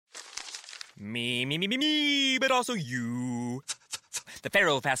Me, but also you. The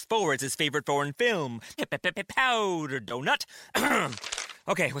Pharaoh fast-forwards his favorite foreign film, Powder Donut.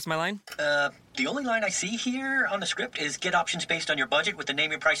 Okay, what's my line? The only line I see here on the script is get options based on your budget with the Name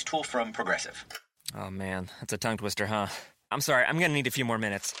Your Price tool from Progressive. Oh, man, that's a tongue twister, huh? I'm sorry, I'm gonna need a few more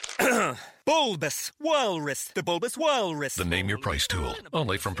minutes. Bulbous Walrus, the Bulbous Walrus. The Name Your Price tool,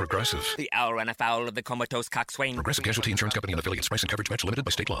 only from Progressive. The owl ran afoul of the comatose coxswain. Progressive Casualty Insurance Company and affiliates. Price and coverage match limited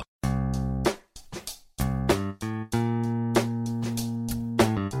by state law.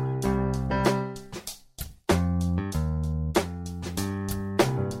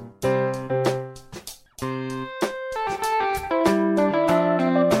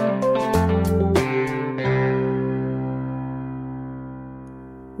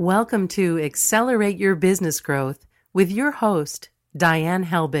 Welcome to Accelerate Your Business Growth with your host, Diane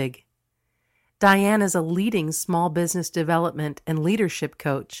Helbig. Diane is a leading small business development and leadership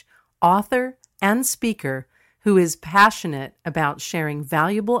coach, author, and speaker who is passionate about sharing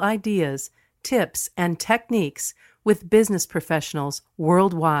valuable ideas, tips, and techniques with business professionals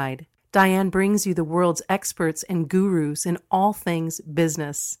worldwide. Diane brings you the world's experts and gurus in all things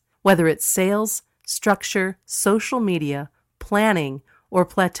business. Whether it's sales, structure, social media, planning, or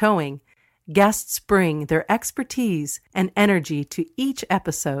plateauing, guests bring their expertise and energy to each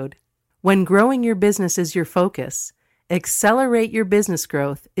episode. When growing your business is your focus, Accelerate Your Business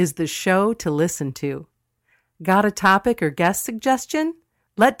Growth is the show to listen to. Got a topic or guest suggestion?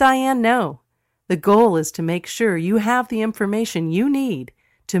 Let Diane know. The goal is to make sure you have the information you need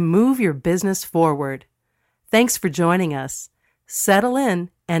to move your business forward. Thanks for joining us. Settle in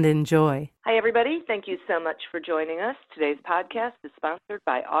and enjoy. Hi, everybody. Thank you so much for joining us. Today's podcast is sponsored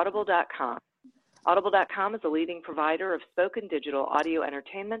by Audible.com. Audible.com is a leading provider of spoken digital audio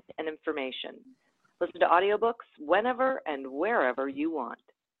entertainment and information. Listen to audiobooks whenever and wherever you want.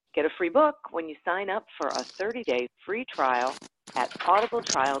 Get a free book when you sign up for a 30-day free trial at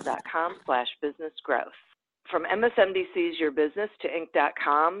audibletrial.com/businessgrowth. From MSNBC's Your Business to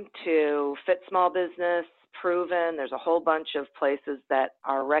Inc.com to Fit Small Business, Proven, there's a whole bunch of places that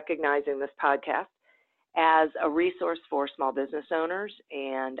are recognizing this podcast as a resource for small business owners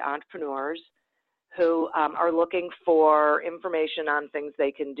and entrepreneurs who are looking for information on things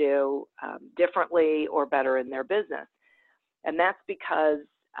they can do differently or better in their business. And that's because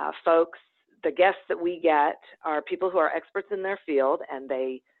folks, the guests that we get are people who are experts in their field, and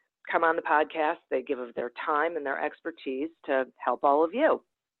they come on the podcast, they give of their time and their expertise to help all of you.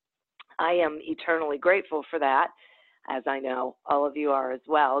 I am eternally grateful for that, as I know all of you are as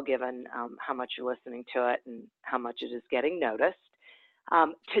well, given how much you're listening to it and how much it is getting noticed.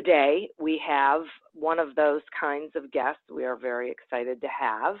 Today, we have one of those kinds of guests we are very excited to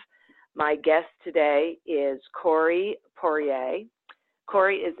have. My guest today is Corey Poirier.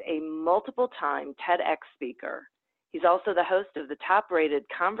 Corey is a multiple-time TEDx speaker. He's also the host of the top-rated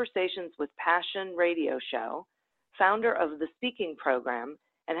Conversations with Passion radio show, founder of the Speaking Program,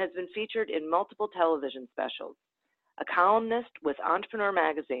 and has been featured in multiple television specials. A columnist with Entrepreneur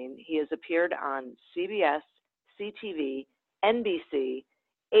Magazine, he has appeared on CBS, CTV, NBC,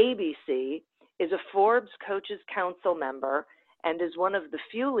 ABC, is a Forbes Coaches Council member, and is one of the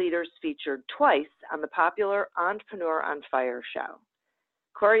few leaders featured twice on the popular Entrepreneur on Fire show.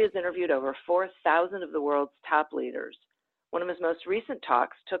 Corey has interviewed over 4,000 of the world's top leaders. One of his most recent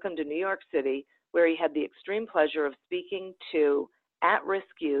talks took him to New York City, where he had the extreme pleasure of speaking to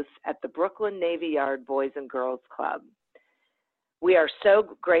at-risk youth at the Brooklyn Navy Yard Boys and Girls Club. We are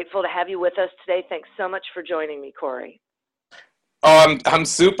so grateful to have you with us today. Thanks so much for joining me, Corey. Oh, I'm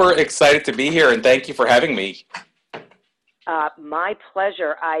super excited to be here, and thank you for having me. My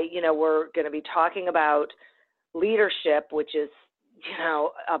pleasure. We're going to be talking about leadership, which is,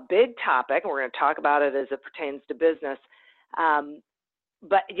 a big topic. We're going to talk about it as it pertains to business.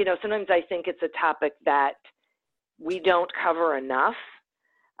 But sometimes I think it's a topic that we don't cover enough.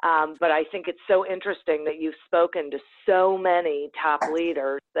 But I think it's so interesting that you've spoken to so many top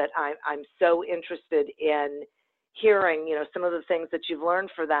leaders that I'm so interested in hearing, some of the things that you've learned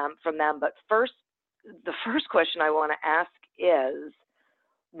from them. But the first question I want to ask is,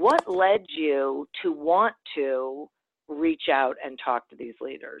 what led you to want to reach out and talk to these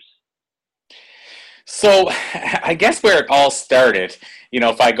leaders? So I guess where it all started,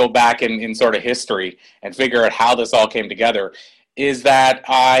 if I go back in sort of history and figure out how this all came together, is that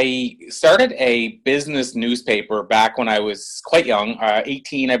I started a business newspaper back when I was quite young,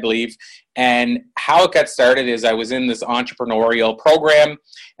 18, I believe. And how it got started is I was in this entrepreneurial program,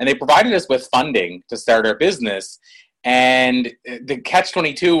 and they provided us with funding to start our business. And the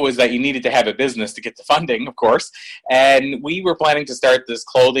catch-22 was that you needed to have a business to get the funding, of course. And we were planning to start this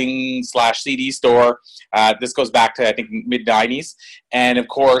clothing/CD store. This goes back to, I think, mid-90s. And of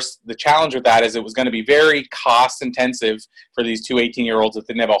course, the challenge with that is it was going to be very cost-intensive for these two 18-year-olds that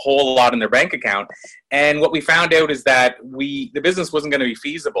didn't have a whole lot in their bank account. And what we found out is that the business wasn't going to be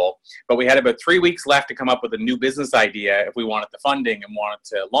feasible, but we had about 3 weeks left to come up with a new business idea if we wanted the funding and wanted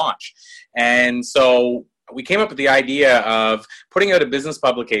to launch. And so we came up with the idea of putting out a business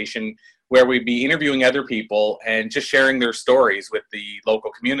publication where we'd be interviewing other people and just sharing their stories with the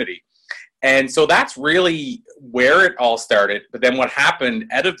local community. And so that's really where it all started. But then what happened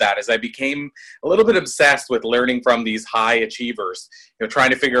out of that is I became a little bit obsessed with learning from these high achievers, trying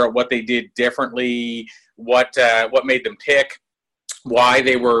to figure out what they did differently, what made them tick, why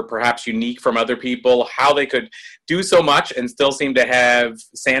they were perhaps unique from other people, how they could do so much and still seem to have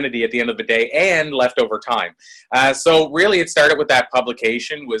sanity at the end of the day and leftover time. So really it started with that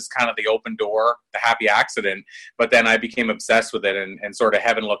publication, was kind of the open door, the happy accident, but then I became obsessed with it and sort of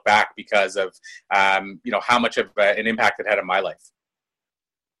haven't looked back because of how much of an impact it had on my life.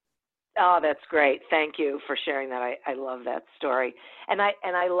 Oh, that's great. Thank you for sharing that. I love that story. And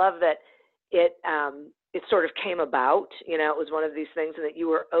I love that it sort of came about, it was one of these things, and that you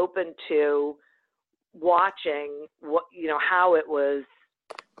were open to watching how it was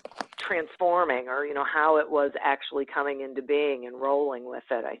transforming, or, how it was actually coming into being and rolling with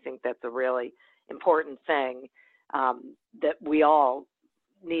it. I think that's a really important thing that we all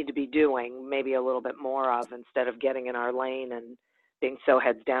need to be doing maybe a little bit more of, instead of getting in our lane and being so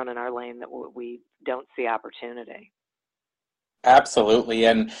heads down in our lane that we don't see opportunity. Absolutely.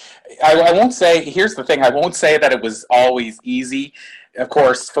 And I won't say, here's the thing, I won't say that it was always easy. Of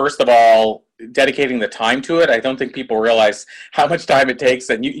course, first of all, dedicating the time to it, I don't think people realize how much time it takes,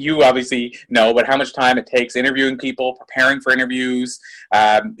 and you obviously know, but how much time it takes interviewing people, preparing for interviews,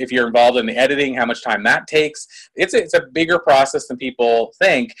 if you're involved in the editing, how much time that takes. It's a bigger process than people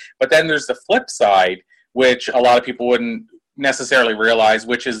think, but then there's the flip side, which a lot of people wouldn't necessarily realize,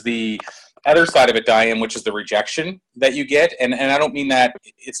 which is the other side of it, Diane, which is the rejection that you get. And I don't mean that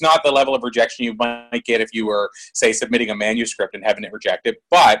it's not the level of rejection you might get if you were, say, submitting a manuscript and having it rejected.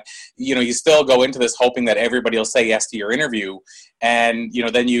 But, you still go into this hoping that everybody will say yes to your interview. And,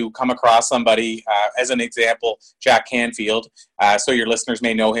 then you come across somebody, as an example, Jack Canfield. So your listeners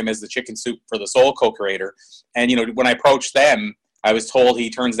may know him as the Chicken Soup for the Soul co-creator. And, when I approached them, I was told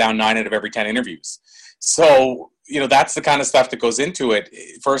he turns down 9 out of every 10 interviews. So, that's the kind of stuff that goes into it.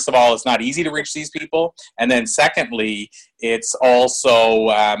 First of all, it's not easy to reach these people. And then secondly, it's also,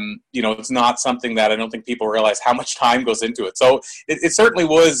 it's not something that I don't think people realize how much time goes into it. So it certainly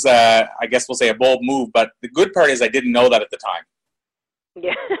was, I guess we'll say, a bold move. But the good part is I didn't know that at the time.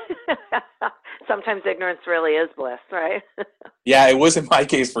 Yeah. Sometimes ignorance really is bliss, right? Yeah, it was in my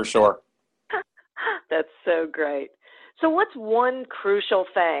case for sure. That's so great. So what's one crucial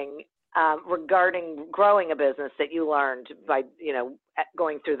thing regarding growing a business that you learned by,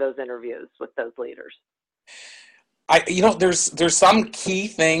 going through those interviews with those leaders? There's some key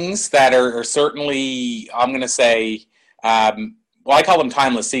things that are certainly, I'm going to say, I call them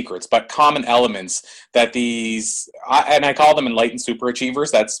timeless secrets, but common elements that and I call them enlightened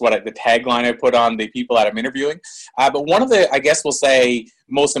superachievers. That's the tagline I put on the people that I'm interviewing. But one of the, I guess we'll say,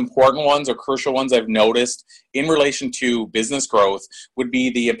 most important ones or crucial ones I've noticed in relation to business growth would be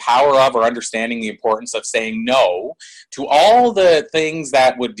the power of, or understanding the importance of, saying no to all the things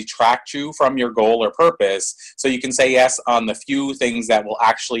that would detract you from your goal or purpose, so you can say yes on the few things that will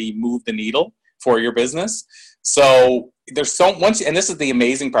actually move the needle for your business. So there's and this is the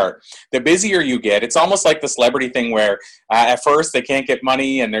amazing part, the busier you get, it's almost like the celebrity thing where at first they can't get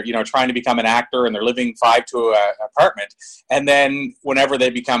money and they're, trying to become an actor and they're living 5 to an apartment. And then whenever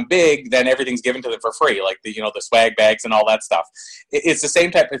they become big, then everything's given to them for free, like the swag bags and all that stuff. It's the same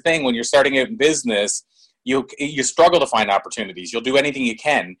type of thing when you're starting out in business. You struggle to find opportunities. You'll do anything you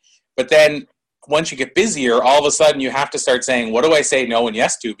can. But then once you get busier, all of a sudden you have to start saying, what do I say no and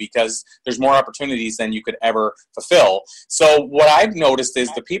yes to? Because there's more opportunities than you could ever fulfill. So what I've noticed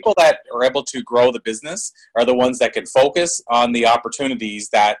is the people that are able to grow the business are the ones that can focus on the opportunities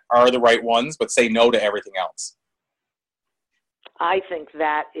that are the right ones, but say no to everything else. I think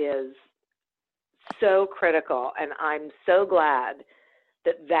that is so critical, and I'm so glad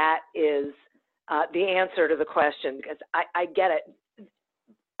that is the answer to the question, because I get it.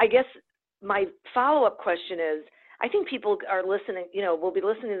 I guess my follow-up question is, I think people are listening, will be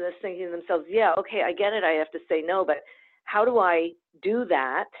listening to this thinking to themselves, yeah, okay, I get it, I have to say no, but how do I do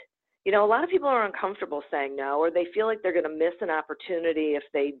that? A lot of people are uncomfortable saying no, or they feel like they're going to miss an opportunity if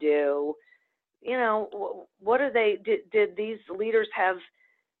they do. what are they, did these leaders have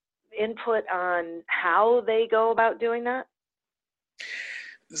input on how they go about doing that?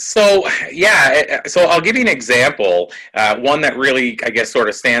 So, yeah, so I'll give you an example, one that really, I guess, sort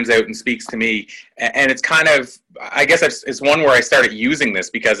of stands out and speaks to me. And it's kind of, I guess it's one where I started using this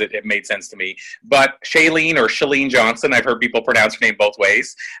because it made sense to me. But Chalene Johnson, I've heard people pronounce her name both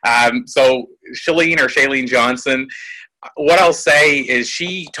ways. So Chalene Johnson, what I'll say is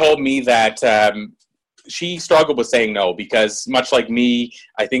she told me that she struggled with saying no because, much like me,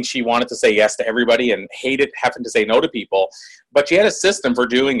 I think she wanted to say yes to everybody and hated having to say no to people. But she had a system for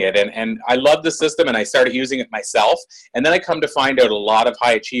doing it, and I love the system, and I started using it myself. And then I come to find out a lot of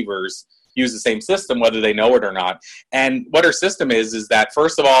high achievers use the same system, whether they know it or not. And what her system is that,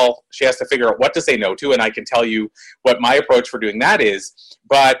 first of all, she has to figure out what to say no to, and I can tell you what my approach for doing that is.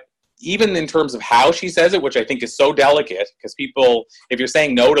 But even in terms of how she says it, which I think is so delicate, because people, if you're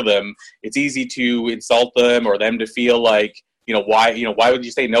saying no to them, it's easy to insult them or them to feel like, why would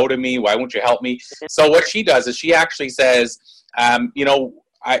you say no to me? Why won't you help me? So what she does is she actually says, as you know,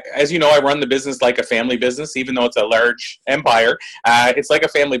 I run the business like a family business, even though it's a large empire. It's like a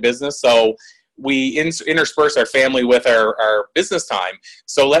family business. So we intersperse our family with our business time.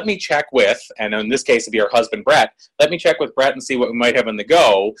 So let me check with, and in this case, it'd be our husband, Brett. Let me check with Brett and see what we might have on the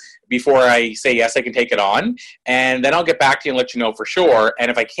go before I say, yes, I can take it on. And then I'll get back to you and let you know for sure.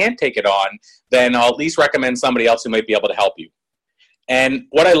 And if I can't take it on, then I'll at least recommend somebody else who might be able to help you. And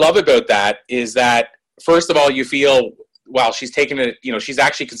what I love about that is that, first of all, you feel, wow, she's taking it, she's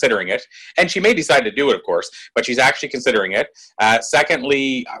actually considering it. And she may decide to do it, of course, but she's actually considering it.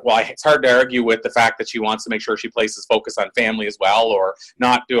 Secondly, it's hard to argue with the fact that she wants to make sure she places focus on family as well, or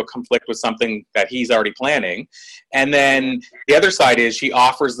not do a conflict with something that he's already planning. And then the other side is she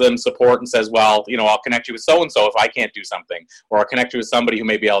offers them support and says, well, I'll connect you with so-and-so if I can't do something, or I'll connect you with somebody who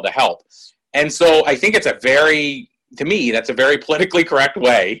may be able to help. And so I think to me, that's a very politically correct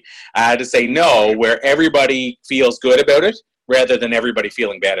way to say no, where everybody feels good about it rather than everybody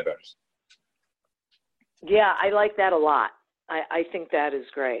feeling bad about it. Yeah, I like that a lot. I think that is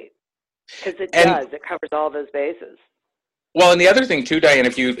great because it covers all those bases. Well, and the other thing too, Diane,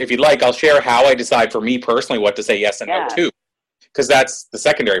 if you'd like, I'll share how I decide for me personally what to say yes and no to, because that's the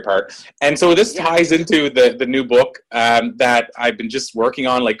secondary part. And so this ties into the new book that I've been just working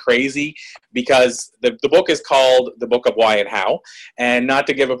on like crazy, because the book is called The Book of Why and How. And not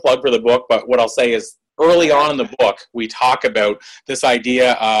to give a plug for the book, but what I'll say is early on in the book, we talk about this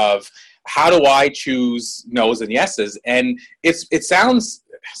idea of how do I choose no's and yeses. And it sounds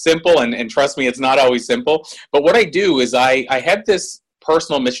simple, and trust me, it's not always simple. But what I do is I have this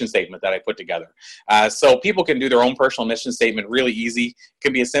personal mission statement that I put together. So people can do their own personal mission statement really easy. It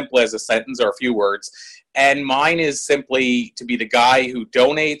can be as simple as a sentence or a few words. And mine is simply to be the guy who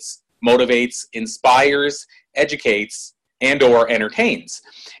donates, motivates, inspires, educates, and or entertains.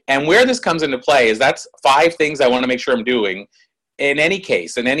 And where this comes into play is that's 5 things I want to make sure I'm doing in any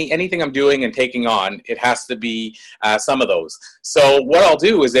case. And anything I'm doing and taking on, it has to be some of those. So what I'll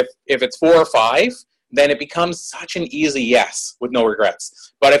do is if it's 4 or 5, then it becomes such an easy yes with no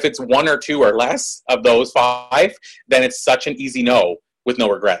regrets. But if it's 1 or 2 or less of those 5, then it's such an easy no with no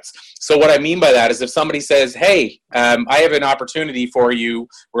regrets. So what I mean by that is if somebody says, hey, I have an opportunity for you,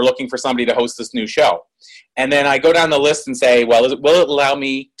 we're looking for somebody to host this new show. And then I go down the list and say, well, will it allow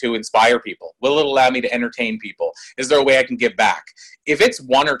me to inspire people? Will it allow me to entertain people? Is there a way I can give back? If it's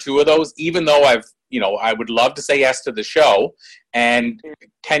 1 or 2 of those, even though I would love to say yes to the show, and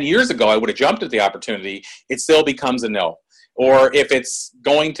 10 years ago I would have jumped at the opportunity, it still becomes a no. Or if it's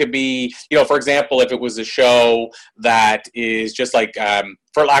going to be, for example, if it was a show that is just like,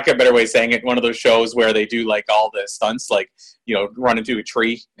 for lack of a better way of saying it, one of those shows where they do like all the stunts, like, run into a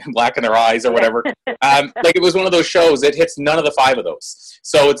tree and blacken their eyes or whatever. Like it was one of those shows, it hits none of the 5 of those.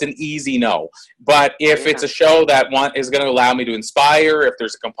 So it's an easy no. But if it's a show that is going to allow me to inspire, if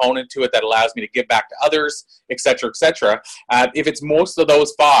there's a component to it that allows me to give back to others, et cetera, if it's most of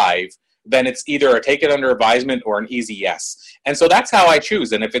those 5, then it's either a take it under advisement or an easy yes. And so that's how I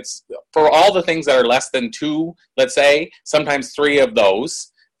choose. And if it's for all the things that are less than 2, let's say, sometimes 3 of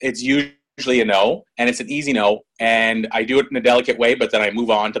those, it's usually a no, and it's an easy no, and I do it in a delicate way, but then I move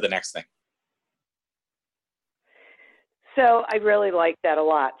on to the next thing. So I really like that a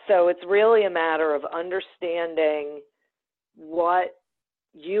lot. So it's really a matter of understanding what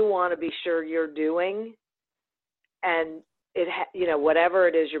you want to be sure you're doing, and whatever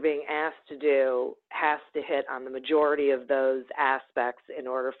it is you're being asked to do has to hit on the majority of those aspects in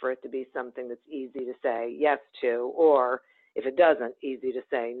order for it to be something that's easy to say yes to, or if it doesn't, easy to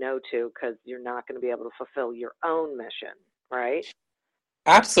say no to, because you're not going to be able to fulfill your own mission, right?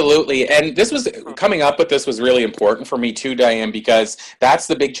 Absolutely. And this was coming up with this was really important for me too, Diane, because that's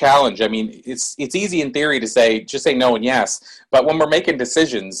the big challenge. I mean, it's easy in theory to say, just say no and yes. But when we're making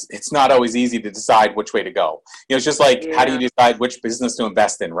decisions, it's not always easy to decide which way to go. It's just like, how do you decide which business to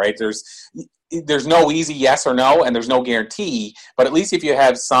invest in, right? There's no easy yes or no, and there's no guarantee. But at least if you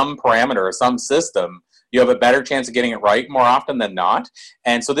have some parameter or some system, you have a better chance of getting it right more often than not.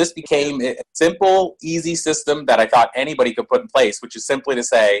 And so this became a simple, easy system that I thought anybody could put in place, which is simply to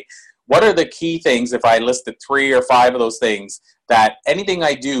say, what are the key things, if I listed 3 or 5 of those things, that anything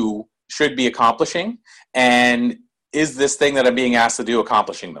I do should be accomplishing? And is this thing that I'm being asked to do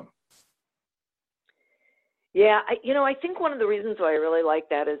accomplishing them? Yeah, I think one of the reasons why I really like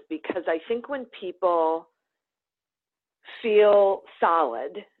that is because I think when people feel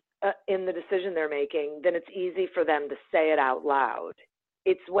solid in the decision they're making, then it's easy for them to say it out loud.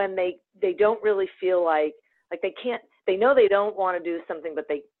 It's when they don't really feel like they know they don't want to do something, but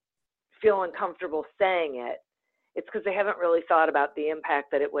they feel uncomfortable saying it. It's because they haven't really thought about the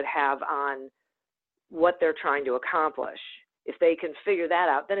impact that it would have on what they're trying to accomplish. If they can figure that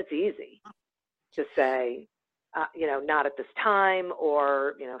out, then it's easy to say, not at this time,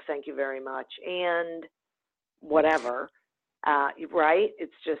 or, thank you very much, and whatever. Right?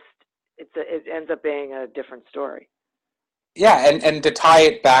 It's just, it ends up being a different story. Yeah, and to tie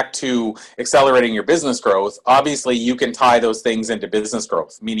it back to accelerating your business growth, obviously you can tie those things into business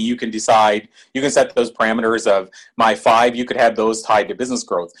growth, meaning you can decide, you can set those parameters of my 5, you could have those tied to business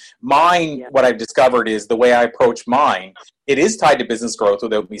growth. Mine, what I've discovered is the way I approach mine, it is tied to business growth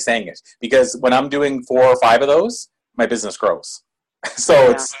without me saying it. Because when I'm doing 4 or 5 of those, my business grows. So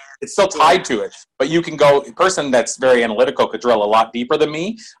it's still tied to it, but you can go, a person that's very analytical could drill a lot deeper than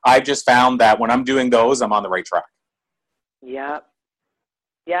me. I've just found that when I'm doing those, I'm on the right track.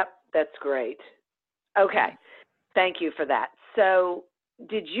 Yep, that's great. Okay, thank you for that. So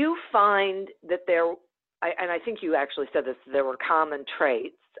did you find that and I think you actually said this, there were common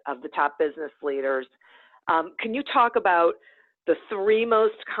traits of the top business leaders. Can you talk about the 3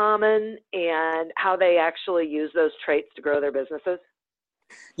 most common and how they actually use those traits to grow their businesses?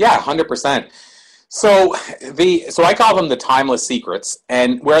 Yeah, 100%. So I call them the timeless secrets,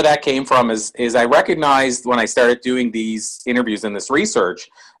 and where that came from is I recognized when I started doing these interviews and this research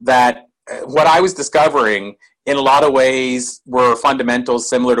that what I was discovering in a lot of ways were fundamentals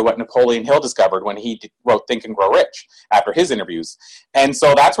similar to what Napoleon Hill discovered when he wrote Think and Grow Rich after his interviews. And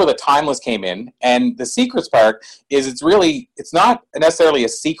so that's where the timeless came in. And the secrets part is it's not necessarily a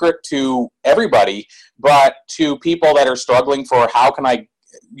secret to everybody, but to people that are struggling for how can I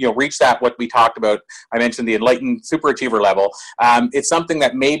reach that, what we talked about. I mentioned the enlightened superachiever level. It's something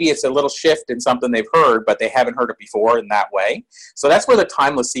that maybe it's a little shift in something they've heard, but they haven't heard it before in that way. So that's where the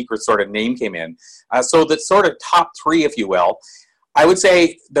timeless secret sort of name came in. So the sort of top 3, if you will, I would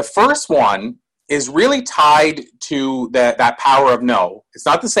say the first one is really tied to that power of no. It's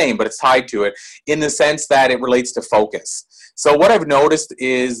not the same, but it's tied to it in the sense that it relates to focus. So what I've noticed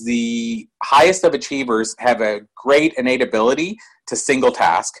is the highest of achievers have a great innate ability to single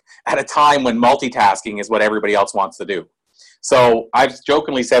task at a time when multitasking is what everybody else wants to do. So I've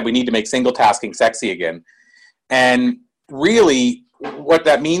jokingly said we need to make single tasking sexy again. And really what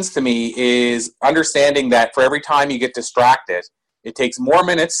that means to me is understanding that for every time you get distracted, it takes more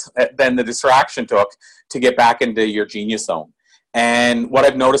minutes than the distraction took to get back into your genius zone. And what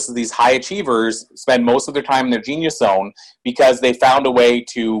I've noticed is these high achievers spend most of their time in their genius zone because they found a way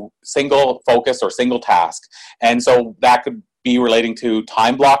to single focus or single task. And so that could be relating to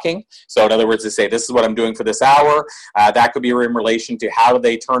time blocking. So in other words, they say, this is what I'm doing for this hour. That could be in relation to how do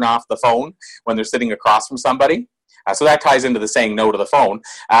they turn off the phone when they're sitting across from somebody. So that ties into the saying no to the phone,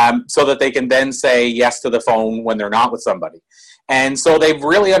 so that they can then say yes to the phone when they're not with somebody. And so they've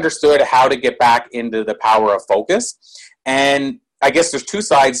really understood how to get back into the power of focus. And I guess there's 2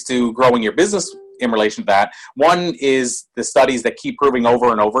 sides to growing your business in relation to that. One is the studies that keep proving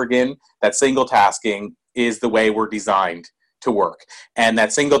over and over again that single tasking is the way we're designed to work, and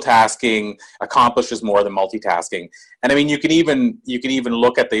that single tasking accomplishes more than multitasking. And I mean, you can even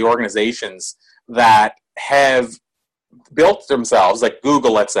look at the organizations that have built themselves, like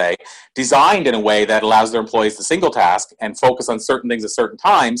Google, let's say, designed in a way that allows their employees to single task and focus on certain things at certain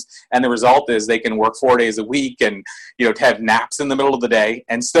times. And the result is they can work 4 days a week and, to have naps in the middle of the day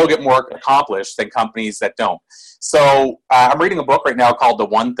and still get more accomplished than companies that don't. So I'm reading a book right now called The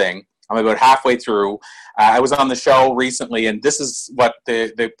One Thing. I'm about halfway through. I was on the show recently, and this is what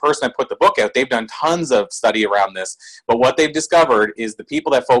the person that put the book out, they've done tons of study around this, but what they've discovered is the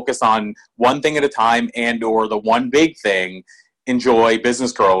people that focus on one thing at a time and or the one big thing enjoy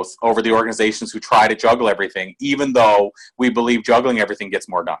business growth over the organizations who try to juggle everything, even though we believe juggling everything gets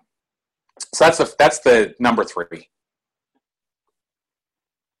more done. So that's the number 3.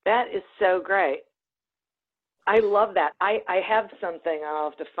 That is so great. I love that. I have something,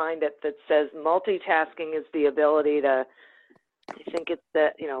 I'll have to find it, that says multitasking is the ability to, I think it's the,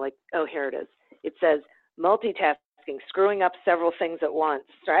 oh, here it is. It says multitasking, screwing up several things at once,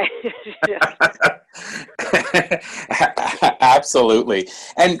 right? Absolutely.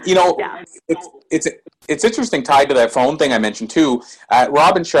 And, yeah. It's interesting, tied to that phone thing I mentioned too.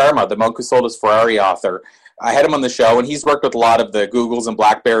 Robin Sharma, the monk who sold his Ferrari author, I had him on the show, and he's worked with a lot of the Googles and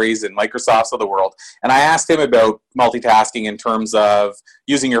BlackBerries and Microsofts of the world. And I asked him about multitasking in terms of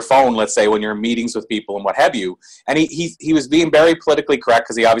using your phone, let's say, when you're in meetings with people and what have you. And he was being very politically correct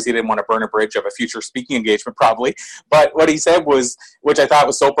because he obviously didn't want to burn a bridge of a future speaking engagement probably. But what he said was, which I thought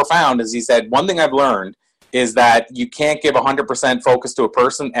was so profound, is he said, one thing I've learned is that you can't give 100% focus to a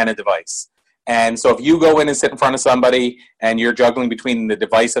person and a device. And so if you go in and sit in front of somebody and you're juggling between the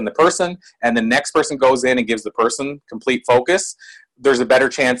device and the person, and the next person goes in and gives the person complete focus, there's a better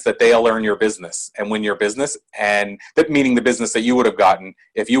chance that they'll learn your business and win your business, and that meaning the business that you would have gotten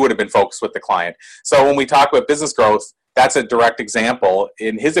if you would have been focused with the client. So when we talk about business growth, that's a direct example.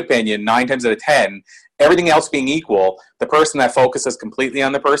 In his opinion, 9 times out of 10, everything else being equal, the person that focuses completely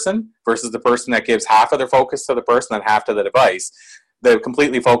on the person versus the person that gives half of their focus to the person and half to the device, the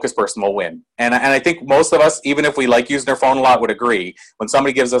completely focused person will win. And I think most of us, even if we like using their phone a lot, would agree, when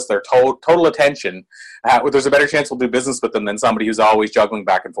somebody gives us their total attention, there's a better chance we'll do business with them than somebody who's always juggling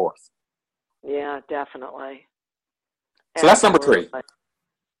back and forth. Yeah, definitely. So that's number 3.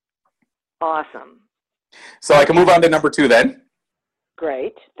 Awesome. So I can move on to number 2 then.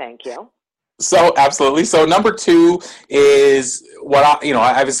 Great, thank you. So absolutely. So number 2 is what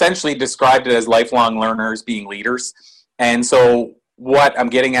I've essentially described it as lifelong learners being leaders. And so what I'm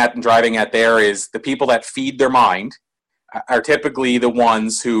getting at and driving at there is the people that feed their mind are typically the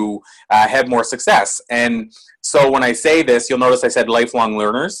ones who have more success. And so when I say this, you'll notice I said lifelong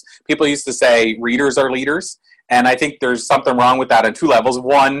learners. People used to say readers are leaders. And I think there's something wrong with that on 2 levels.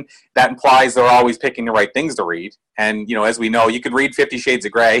 One, that implies they're always picking the right things to read. And, as we know, you could read 50 Shades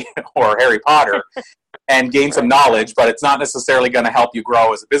of Grey or Harry Potter and gain some knowledge, but it's not necessarily going to help you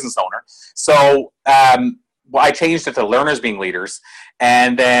grow as a business owner. So I changed it to learners being leaders.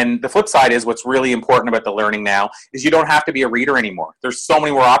 And then the flip side is what's really important about the learning now is you don't have to be a reader anymore. There's so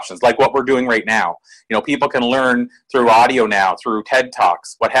many more options, like what we're doing right now. People can learn through audio now, through TED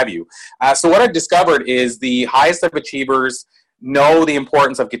Talks, what have you. So what I've discovered is the highest of achievers know the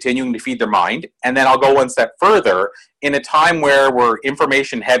importance of continuing to feed their mind. And then I'll go one step further. In a time where we're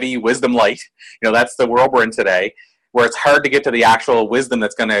information heavy, wisdom light, that's the world we're in today, where it's hard to get to the actual wisdom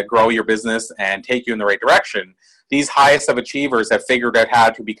that's going to grow your business and take you in the right direction, these highest of achievers have figured out how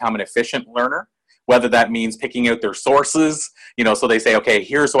to become an efficient learner, whether that means picking out their sources, so they say, okay,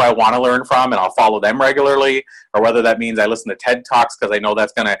 here's who I want to learn from, and I'll follow them regularly, or whether that means I listen to TED Talks because I know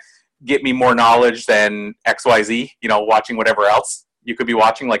that's going to get me more knowledge than XYZ, watching whatever else you could be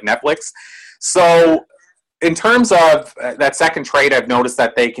watching, like Netflix. So in terms of that second trait, I've noticed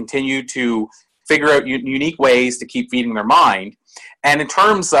that they continue to figure out unique ways to keep feeding their mind. And in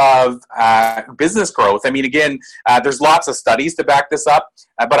terms of business growth, again, there's lots of studies to back this up,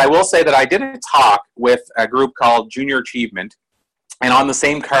 but I will say that I did a talk with a group called Junior Achievement, and on the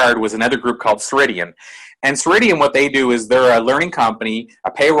same card was another group called Ceridian. And Ceridian, what they do is they're a learning company,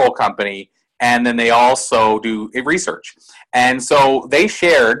 a payroll company, and then they also do research. And so they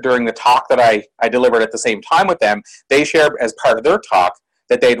shared during the talk that I delivered at the same time with them, they shared as part of their talk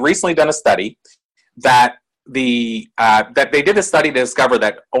that they had recently done a study that that they did a study to discover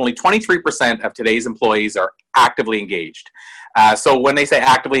that only 23% of today's employees are actively engaged. So when they say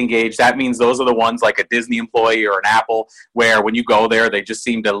actively engaged, that means those are the ones like a Disney employee or an Apple, where when you go there, they just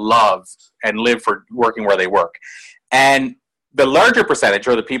seem to love and live for working where they work. And the larger percentage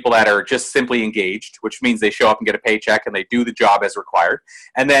are the people that are just simply engaged, which means they show up and get a paycheck and they do the job as required.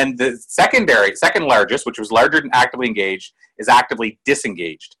 And then the second largest, which was larger than actively engaged, is actively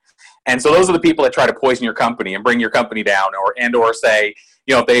disengaged. And so those are the people that try to poison your company and bring your company down, or say,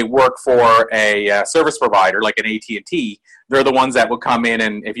 if they work for a service provider like an AT&T, they're the ones that will come in,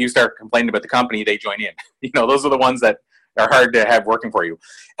 and if you start complaining about the company, they join in. Those are the ones that are hard to have working for you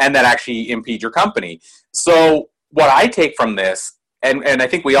and that actually impede your company. So what I take from this, and I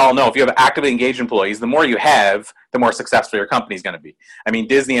think we all know, if you have actively engaged employees, the more you have, the more successful your company is going to be.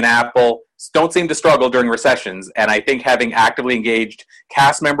 Disney and Apple don't seem to struggle during recessions, and I think having actively engaged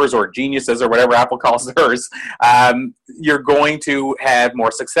cast members or geniuses or whatever Apple calls theirs, you're going to have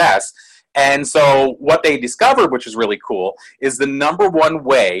more success. And so what they discovered, which is really cool, is the number one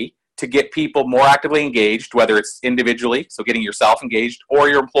way to get people more actively engaged, whether it's individually, so getting yourself engaged, or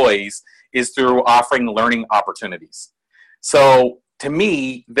your employees, is through offering learning opportunities. So to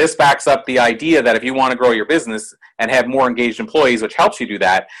me, this backs up the idea that if you want to grow your business and have more engaged employees, which helps you do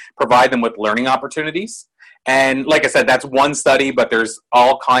that, provide them with learning opportunities. And like I said, that's one study, but there's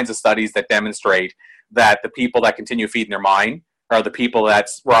all kinds of studies that demonstrate that the people that continue feeding their mind are the people that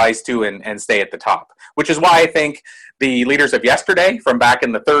rise to and stay at the top, which is why I think the leaders of yesterday from back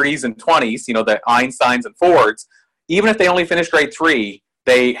in the 30s and 20s, the Einsteins and Fords, even if they only finished grade 3,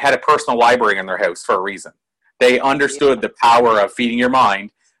 they had a personal library in their house for a reason. They understood the power of feeding your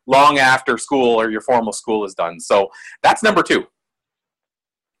mind long after school or your formal school is done. So that's number 2.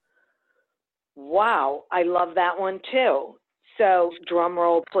 Wow, I love that one too. So drum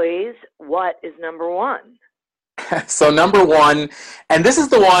roll, please. What is number 1? So number 1, and this is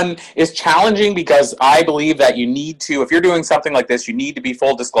the one, is challenging because I believe that you need to, if you're doing something like this, you need to be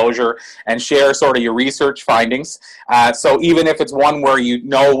full disclosure and share sort of your research findings. So even if it's one where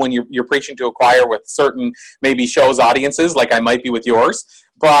when you're preaching to a choir with certain maybe shows audiences, like I might be with yours,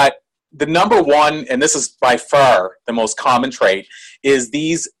 but the number 1, and this is by far the most common trait, is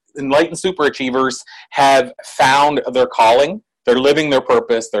these enlightened superachievers have found their calling, they're living their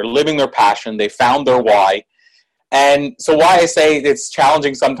purpose, they're living their passion, they found their why. And so why I say it's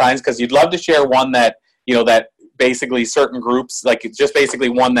challenging sometimes, because you'd love to share one that, that basically certain groups, like it's just basically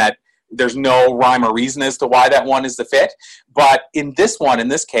one that there's no rhyme or reason as to why that one is the fit. But in this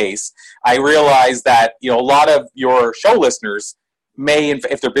case, I realize that, a lot of your show listeners may,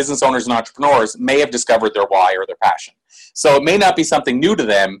 if they're business owners and entrepreneurs, may have discovered their why or their passion. So it may not be something new to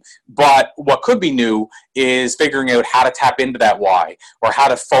them, but what could be new is figuring out how to tap into that why, or how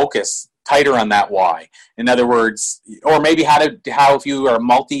to focus tighter on that why. In other words, or maybe how if you are a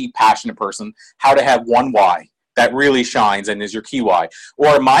multi-passionate person, how to have one why that really shines and is your key why.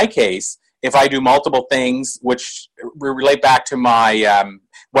 Or in my case, if I do multiple things, which relate back to my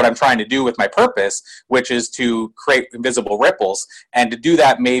what I'm trying to do with my purpose, which is to create invisible ripples, and to do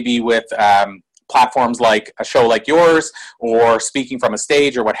that maybe with platforms like a show like yours, or speaking from a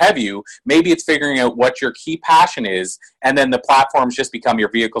stage, or what have you. Maybe it's figuring out what your key passion is, and then the platforms just become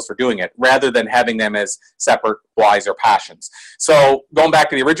your vehicles for doing it, rather than having them as separate whys or passions. So going back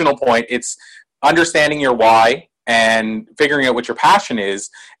to the original point, it's understanding your why and figuring out what your passion is,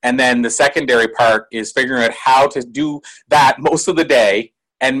 and then the secondary part is figuring out how to do that most of the day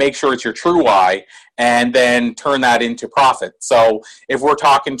and make sure it's your true why, and then turn that into profit. So if we're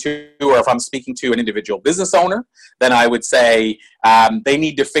talking to, or if I'm speaking to an individual business owner, then I would say they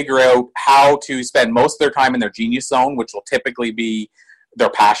need to figure out how to spend most of their time in their genius zone, which will typically be their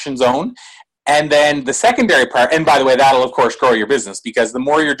passion zone. And then the secondary part, and by the way, that'll of course grow your business, because the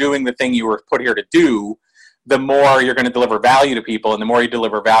more you're doing the thing you were put here to do, the more you're going to deliver value to people, and the more you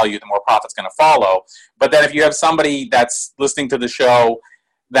deliver value, the more profit's going to follow. But then if you have somebody that's listening to the show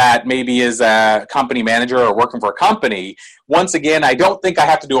that maybe is a company manager or working for a company, once again, I don't think I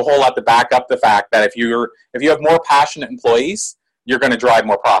have to do a whole lot to back up the fact that if you have more passionate employees, you're going to drive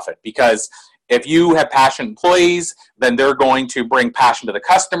more profit. Because if you have passionate employees, then they're going to bring passion to the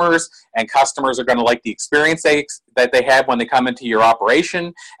customers, and customers are going to like the experience that they have when they come into your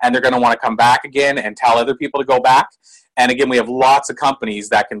operation, and they're going to want to come back again and tell other people to go back. And again, we have lots of companies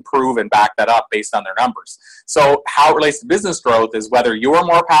that can prove and back that up based on their numbers. So how it relates to business growth is whether you're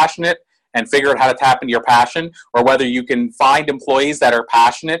more passionate and figure out how to tap into your passion, or whether you can find employees that are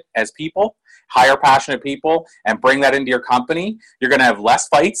passionate as people, hire passionate people, and bring that into your company. You're going to have less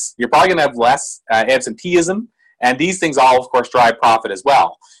fights. You're probably going to have less absenteeism. And these things all, of course, drive profit as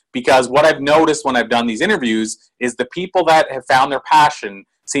well. Because what I've noticed when I've done these interviews is the people that have found their passion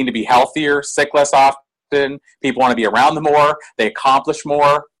seem to be healthier, sick less often. People want to be around them more. They accomplish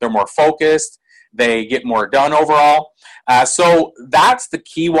more. They're more focused. They get more done overall. So that's the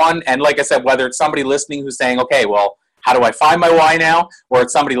key one. And like I said, whether it's somebody listening who's saying, okay, well, how do I find my why now? Or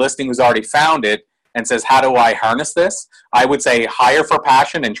it's somebody listening who's already found it and says, how do I harness this? I would say hire for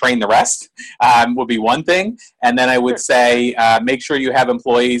passion and train the rest would be one thing. And then I would say make sure you have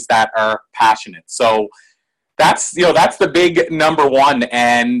employees that are passionate. So that's the big number one.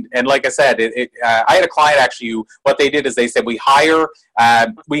 And like I said, I had a client actually who, what they did is they said we fire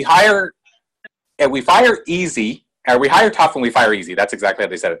easy, or we hire tough and we fire easy. That's exactly how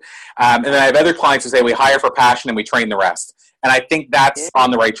they said it. And then I have other clients who say we hire for passion and we train the rest. And I think that's on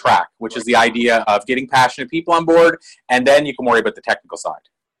the right track, which is the idea of getting passionate people on board, and then you can worry about the technical side.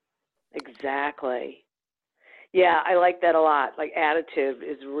 Exactly. Yeah, I like that a lot. Like, attitude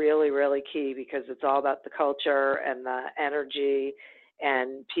is really, really key, because it's all about the culture and the energy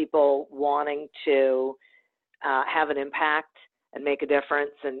and people wanting to have an impact and make a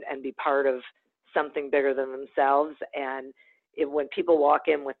difference and be part of something bigger than themselves. And when people walk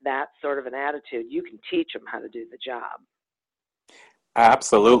in with that sort of an attitude, you can teach them how to do the job.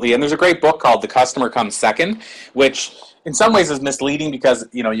 Absolutely. And there's a great book called The Customer Comes Second, which in some ways is misleading because,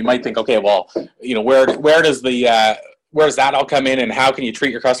 you might think, okay, well, where does that all come in and how can you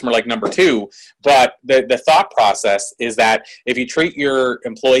treat your customer like number two? But the thought process is that if you treat your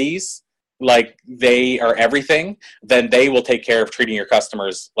employees like they are everything, then they will take care of treating your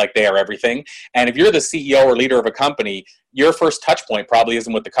customers like they are everything. And if you're the CEO or leader of a company, your first touch point probably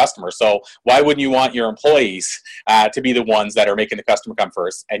isn't with the customer. So why wouldn't you want your employees to be the ones that are making the customer come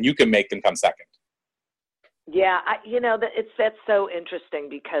first, and you can make them come second? Yeah, that's so interesting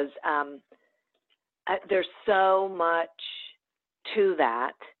because there's so much to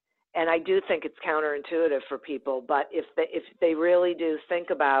that, and I do think it's counterintuitive for people. But if they really do think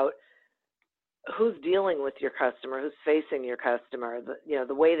about who's dealing with your customer, who's facing your customer,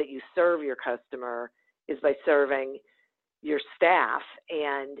 the way that you serve your customer is by serving your staff.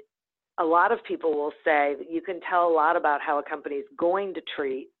 And a lot of people will say that you can tell a lot about how a company is going to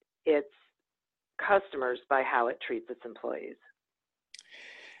treat its customers by how it treats its employees.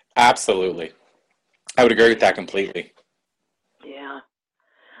 Absolutely. I would agree with that completely. Yeah.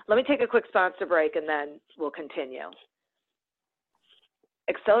 Let me take a quick sponsor break and then we'll continue.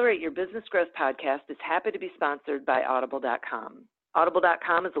 Accelerate Your Business Growth podcast is happy to be sponsored by Audible.com.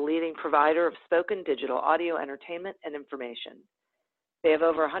 Audible.com is a leading provider of spoken digital audio entertainment and information. They have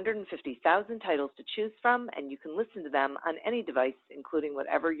over 150,000 titles to choose from, and you can listen to them on any device, including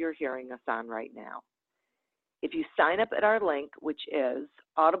whatever you're hearing us on right now. If you sign up at our link, which is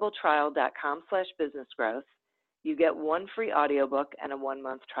audibletrial.com/businessgrowth, you get one free audiobook and a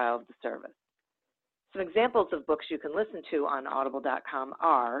 1-month trial of the service. Some examples of books you can listen to on audible.com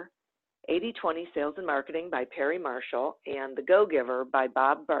are 80/20 Sales and Marketing by Perry Marshall and The Go-Giver by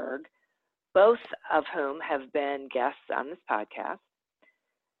Bob Burg, both of whom have been guests on this podcast.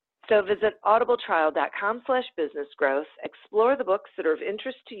 So visit audibletrial.com/businessgrowth, explore the books that are of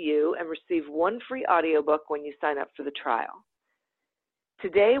interest to you, and receive one free audiobook when you sign up for the trial.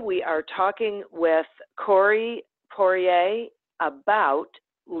 Today we are talking with Corey Poirier about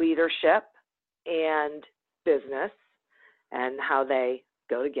leadership and business and how they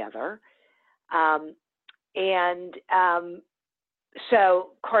go together.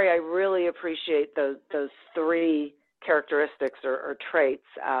 So Corey, I really appreciate those three characteristics or traits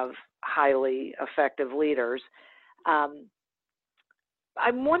of highly effective leaders. I'm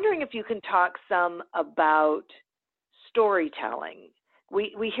wondering if you can talk some about storytelling.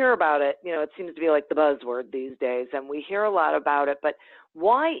 We hear about it, it seems to be like the buzzword these days, and we hear a lot about it, but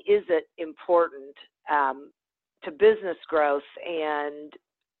why is it important to business growth and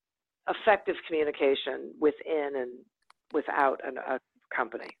effective communication within and without a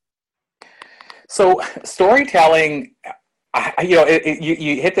company? So storytelling,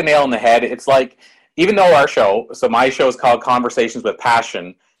 you hit the nail on the head. It's like, even though my show is called Conversations with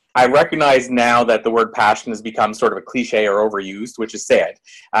Passion, I recognize now that the word passion has become sort of a cliche or overused, which is sad,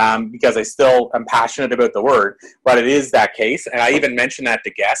 because I still am passionate about the word, but it is that case. And I even mention that to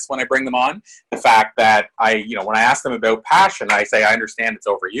guests when I bring them on, the fact that when I ask them about passion, I say, I understand it's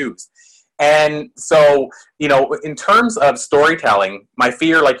overused. And so, in terms of storytelling, my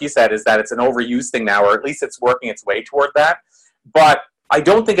fear, like you said, is that it's an overused thing now, or at least it's working its way toward that. But I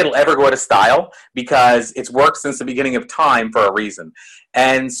don't think it'll ever go out of style because it's worked since the beginning of time for a reason.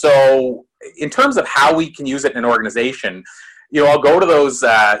 And so in terms of how we can use it in an organization, I'll go to those,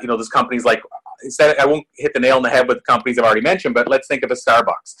 those companies like, I won't hit the nail on the head with the companies I've already mentioned, but let's think of a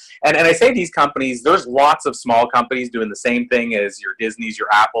Starbucks. And I say these companies, there's lots of small companies doing the same thing as your Disneys, your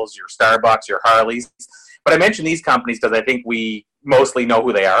Apples, your Starbucks, your Harleys. But I mention these companies because I think we mostly know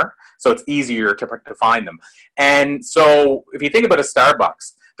who they are, so it's easier to find them. And so if you think about a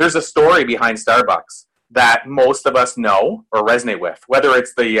Starbucks, there's a story behind Starbucks that most of us know or resonate with, whether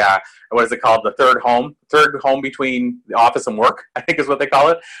it's the, what is it called, the third home between the office and work, I think is what they call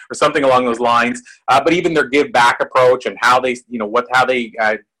it, or something along those lines. But even their give back approach and how they, how they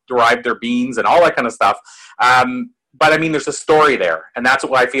derive their beans and all that kind of stuff. But I mean, there's a story there, and that's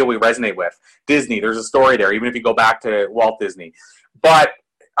what I feel we resonate with. Disney, there's a story there, even if you go back to Walt Disney. But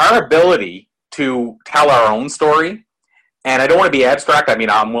our ability to tell our own story, and I don't want to be abstract, I mean,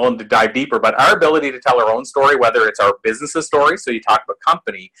 I'm willing to dive deeper, but our ability to tell our own story, whether it's our business's story, so you talk about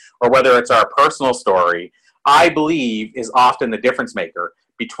company, or whether it's our personal story, I believe is often the difference maker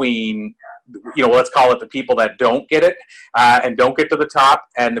between, let's call it the people that don't get it and don't get to the top,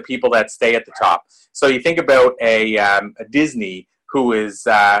 and the people that stay at the top. So you think about a Disney who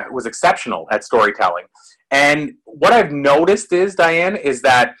was exceptional at storytelling. And what I've noticed is, Diane, is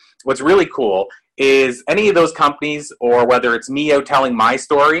that what's really cool is any of those companies, or whether it's me out telling my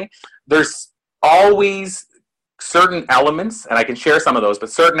story, there's always certain elements, and I can share some of those,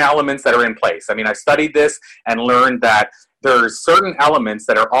 but certain elements that are in place. I mean, I studied this and learned that there's certain elements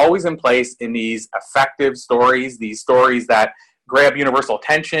that are always in place in these effective stories, these stories that grab universal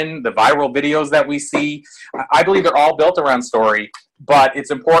attention, the viral videos that we see. I believe they're all built around story, but it's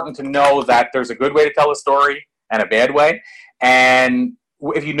important to know that there's a good way to tell a story and a bad way. And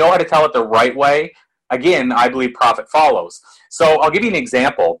if you know how to tell it the right way, again, I believe profit follows. So I'll give you an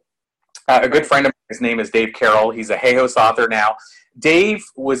example. A good friend of mine, his name is Dave Carroll. He's a Hay House author now. Dave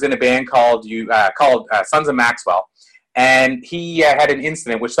was in a band called Sons of Maxwell, and he had an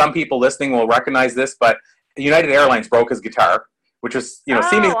incident, which some people listening will recognize this, but United Airlines broke his guitar, which was,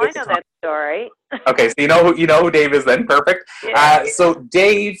 seemingly. Oh, I know that story. Okay, so you know who Dave is then. Perfect. Yeah. So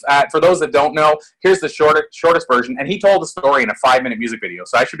Dave, for those that don't know, here's the shortest version, and he told the story in a 5-minute music video,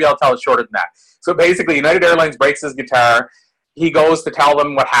 so I should be able to tell it shorter than that. So basically, United Airlines breaks his guitar. He goes to tell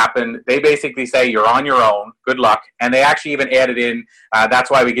them what happened. They basically say, you're on your own, good luck. And they actually even added in,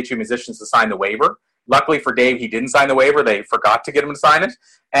 that's why we get you musicians to sign the waiver. Luckily for Dave, he didn't sign the waiver. They forgot to get him to sign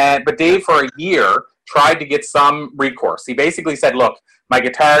it. But Dave, for a year, tried to get some recourse. He basically said, look, my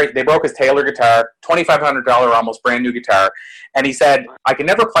guitar, they broke his Taylor guitar, $2,500 almost brand new guitar. And he said, I can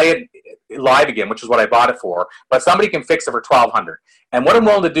never play it live again, which is what I bought it for, but somebody can fix it for $1,200. And what I'm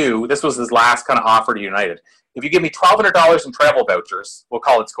willing to do, this was his last kind of offer to United, if you give me $1,200 in travel vouchers, we'll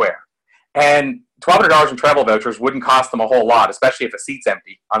call it square. And $1,200 in travel vouchers wouldn't cost them a whole lot, especially if a seat's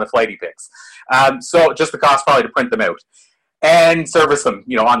empty on the flight he picks. So just the cost probably to print them out and service them,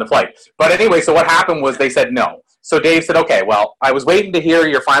 on the flight. But anyway, so what happened was they said no. So Dave said, okay, well, I was waiting to hear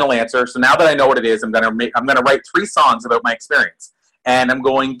your final answer. So now that I know what it is, I'm going to write 3 songs about my experience. And I'm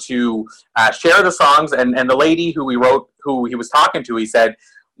going to share the songs. And the lady who he was talking to, he said,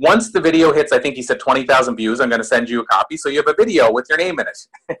 once the video hits, I think he said 20,000 views, I'm going to send you a copy. So you have a video with your name in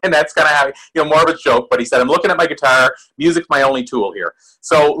it. And that's going to have, more of a joke. But he said, I'm looking at my guitar. Music's my only tool here.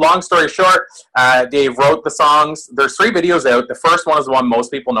 So long story short, Dave wrote the songs. There's 3 videos out. The first one is the one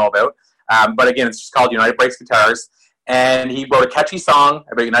most people know about. But again, it's just called United Breaks Guitars. And he wrote a catchy song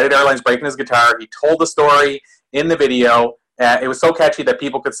about United Airlines breaking his guitar. He told the story in the video. It was so catchy that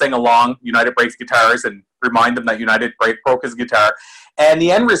people could sing along United Breaks Guitars and remind them that United broke his guitar. And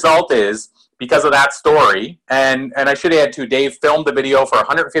the end result is, because of that story, and I should add too, Dave filmed the video for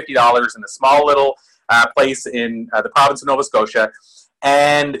 $150 in a small little place in the province of Nova Scotia.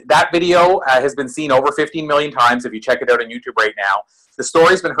 And that video has been seen over 15 million times if you check it out on YouTube right now. The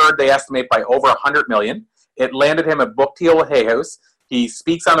story's been heard, they estimate, by over 100 million. It landed him a book deal with Hay House. He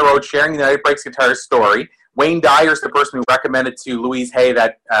speaks on the road sharing United Breaks Guitar's story. Wayne Dyer is the person who recommended to Louise Hay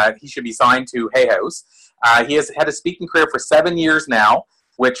that he should be signed to Hay House. He has had a speaking career for 7 years now,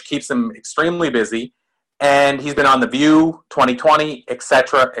 which keeps him extremely busy. And he's been on The View, 2020,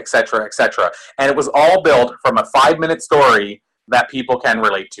 etc., etc., etc. And it was all built from a 5-minute story that people can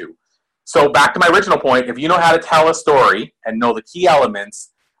relate to. So back to my original point, if you know how to tell a story and know the key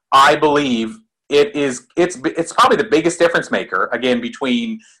elements, I believe it's probably the biggest difference maker, again,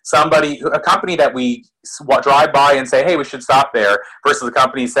 between a company that we drive by and say, hey, we should stop there, versus a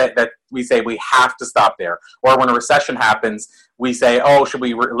company that we say we have to stop there. Or when a recession happens, we say, oh, should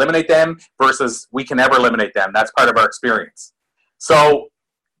we eliminate them, versus we can never eliminate them. That's part of our experience. So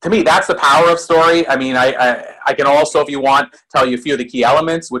to me, that's the power of story. I mean, I can also, if you want, tell you a few of the key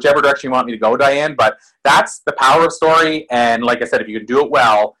elements, whichever direction you want me to go, Diane, but that's the power of story. And like I said, if you can do it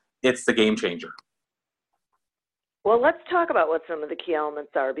well, it's the game changer. Well, let's talk about what some of the key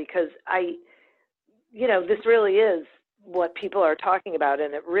elements are, because this really is what people are talking about,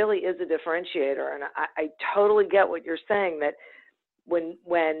 and it really is a differentiator. And I totally get what you're saying, that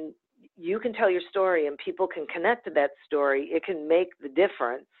when you can tell your story and people can connect to that story, it can make the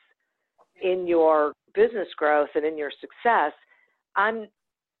difference in your business growth and in your success.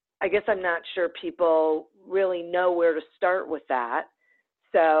 I guess I'm not sure people really know where to start with that.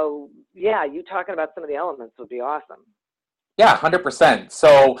 So, yeah, you talking about some of the elements would be awesome. Yeah, 100%.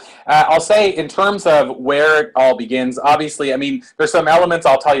 So I'll say in terms of where it all begins, obviously, I mean, there's some elements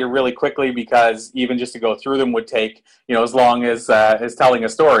I'll tell you really quickly, because even just to go through them would take, as long as telling a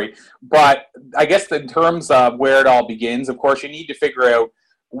story. But I guess in terms of where it all begins, of course, you need to figure out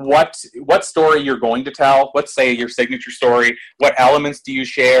what story you're going to tell. Let's say your signature story. What elements do you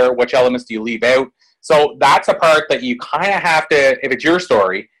share? Which elements do you leave out? So that's a part that you kind of have to, if it's your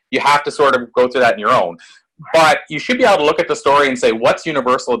story, you have to sort of go through that on your own. But you should be able to look at the story and say, what's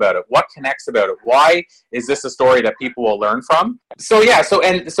universal about it? What connects about it? Why is this a story that people will learn from? So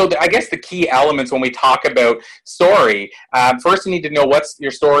I guess the key elements when we talk about story, first you need to know what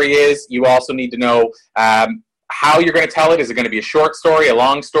your story is. You also need to know how you're going to tell it. Is it going to be a short story, a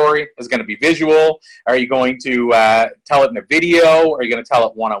long story? Is it going to be visual? Are you going to tell it in a video? Are you going to tell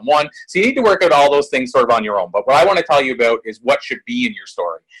it one-on-one? So you need to work out all those things sort of on your own. But what I want to tell you about is what should be in your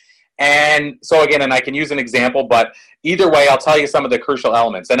story. And so again, and I can use an example, but either way, I'll tell you some of the crucial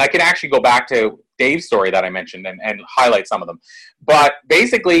elements. And I can actually go back to Dave's story that I mentioned and highlight some of them. But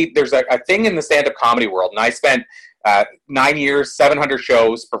basically, there's a thing in the stand-up comedy world, and I spent 9 years, 700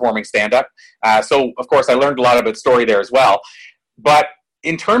 shows performing stand-up. So, of course, I learned a lot about story there as well. But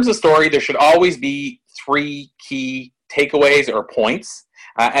in terms of story, there should always be 3 key takeaways or points.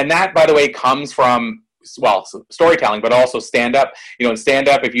 And that, by the way, comes from storytelling, but also stand-up. In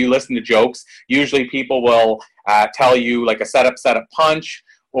stand-up, if you listen to jokes, usually people will tell you like a setup, punch,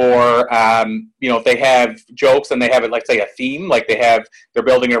 or if they have jokes and they have it, like say a theme, like they're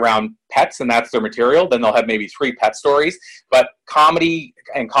building around pets and that's their material, then they'll have maybe 3 pet stories. But comedy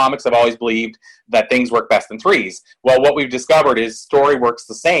and comics have always believed that things work best in 3s. Well, what we've discovered is story works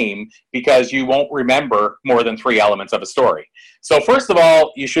the same because you won't remember more than 3 elements of a story. So first of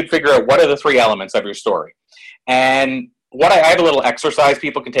all, you should figure out what are the 3 elements of your story. And I have a little exercise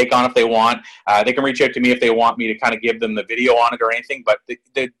people can take on if they want. They can reach out to me if they want me to kind of give them the video on it or anything. But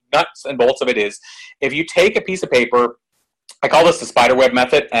the nuts and bolts of it is, if you take a piece of paper, I call this the spiderweb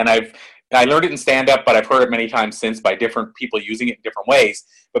method, and I learned it in stand-up, but I've heard it many times since by different people using it in different ways.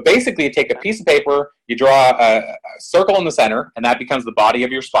 But basically, you take a piece of paper, you draw a circle in the center, and that becomes the body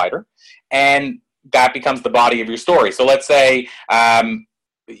of your spider, and that becomes the body of your story. So let's say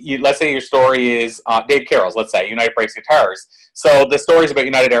your story is Dave Carroll's, let's say, United Breaks Guitars. So the story is about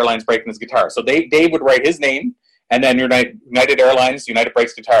United Airlines breaking his guitar. So Dave would write his name, and then United Airlines, United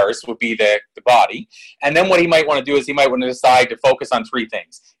Breaks Guitars would be the body. And then what he might want to do is he might want to decide to focus on 3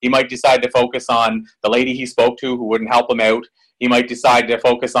 things. He might decide to focus on the lady he spoke to who wouldn't help him out. He might decide to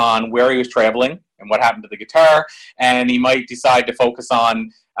focus on where he was traveling and what happened to the guitar. And he might decide to focus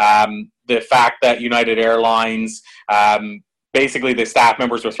on the fact that United Airlines, basically the staff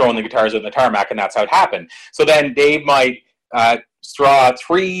members were throwing the guitars in the tarmac, and that's how it happened. So then Dave might draw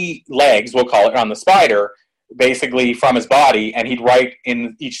 3 legs, we'll call it, on the spider, basically from his body, and he'd write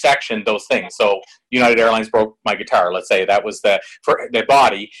in each section those things. So United Airlines broke my guitar, let's say. That was the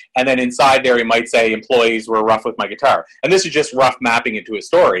body. And then inside there he might say employees were rough with my guitar. And this is just rough mapping into his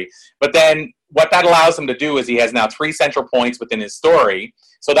story. But then what that allows him to do is he has now 3 central points within his story.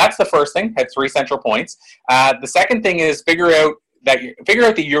 So that's the first thing, have 3 central points. The second thing is figure out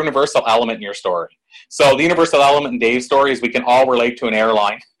the universal element in your story. So the universal element in Dave's story is we can all relate to an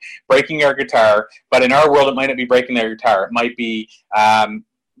airline breaking our guitar, but in our world it might not be breaking their guitar. It might be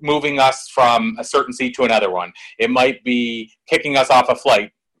moving us from a certain seat to another one. It might be kicking us off a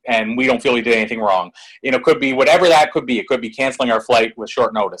flight and we don't feel we did anything wrong. Could be whatever that could be. It could be canceling our flight with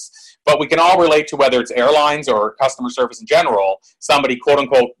short notice. But we can all relate to whether it's airlines or customer service in general, somebody quote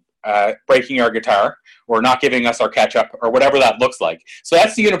unquote breaking our guitar or not giving us our catch-up or whatever that looks like. So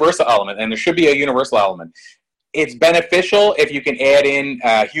that's the universal element, and there should be a universal element. It's beneficial if you can add in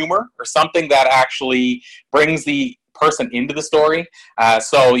humor or something that actually brings the person into the story.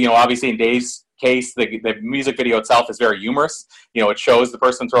 So, obviously in Dave's case, the music video itself is very humorous. It shows the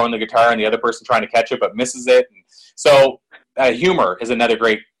person throwing the guitar and the other person trying to catch it but misses it. So humor is another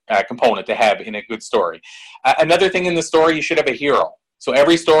great component to have in a good story. Another thing in the story, you should have a hero. So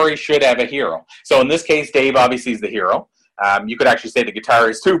every story should have a hero. So in this case, Dave obviously is the hero. You could actually say the guitar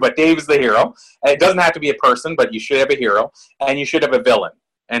is too, but Dave is the hero. It doesn't have to be a person, but you should have a hero, and you should have a villain.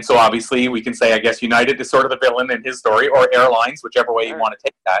 And so obviously we can say, I guess, United is sort of the villain in his story, or Airlines, whichever way you want to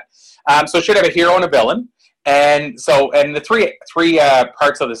take that. So it should have a hero and a villain. And the three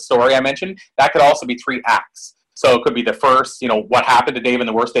parts of the story I mentioned, that could also be 3 acts. So it could be the first, what happened to Dave in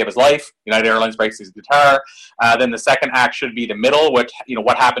the worst day of his life. United Airlines breaks his guitar. Then the second act should be the middle, what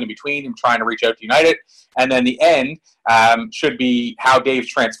happened in between him trying to reach out to United. And then the end should be how Dave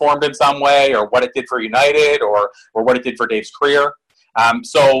transformed in some way, or what it did for United, or what it did for Dave's career.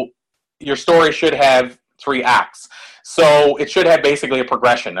 So your story should have 3 acts. So it should have basically a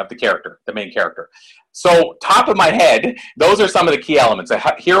progression of the character, the main character. So top of my head, those are some of the key elements. A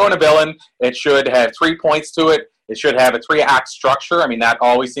hero and a villain, it should have 3 points to it. It should have a 3-act structure. I mean, that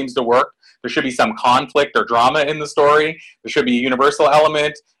always seems to work. There should be some conflict or drama in the story. There should be a universal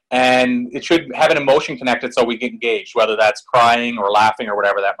element. And it should have an emotion connected so we get engaged, whether that's crying or laughing or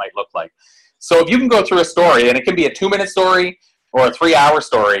whatever that might look like. So if you can go through a story, and it can be a 2-minute story or a 3-hour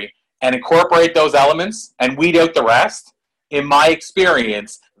story, and incorporate those elements and weed out the rest, in my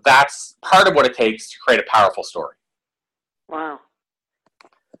experience, that's part of what it takes to create a powerful story. Wow.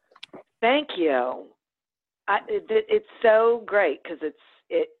 Thank you. It's so great because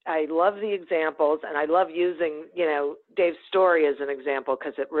I love the examples, and I love using, Dave's story as an example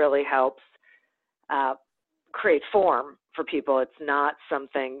because it really helps create form for people. It's not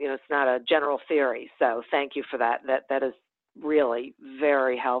something, it's not a general theory. So thank you for that. That is really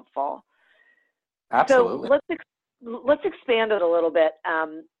very helpful. Absolutely. So let's expand it a little bit.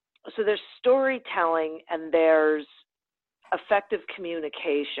 So there's storytelling and there's effective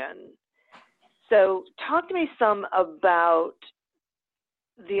communication. So talk to me some about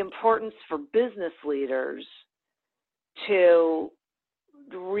the importance for business leaders to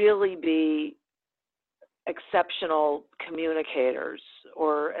really be exceptional communicators,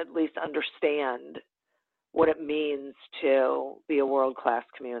 or at least understand what it means to be a world-class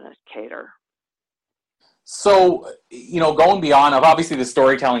communicator. So, going beyond, obviously the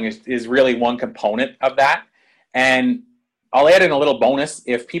storytelling is really one component of that. And I'll add in a little bonus.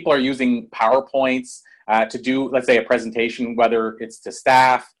 If people are using PowerPoints to do, let's say, a presentation, whether it's to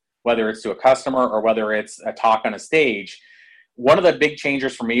staff, whether it's to a customer, or whether it's a talk on a stage, one of the big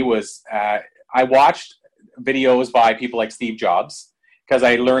changers for me was I watched videos by people like Steve Jobs, because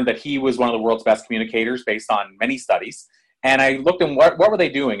I learned that he was one of the world's best communicators based on many studies. And I looked at what were they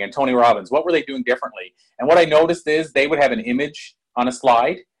doing, and Tony Robbins, what were they doing differently? And what I noticed is they would have an image on a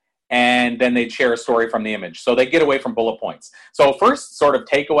slide, and then they'd share a story from the image. So they get away from bullet points. So first sort of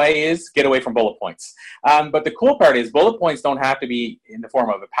takeaway is get away from bullet points. But the cool part is bullet points don't have to be in the form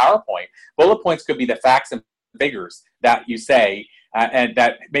of a PowerPoint. Bullet points could be the facts and figures that you say and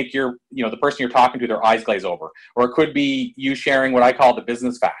that make the person you're talking to, their eyes glaze over. Or it could be you sharing what I call the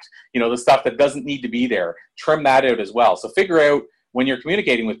business fact, the stuff that doesn't need to be there. Trim that out as well. So figure out when you're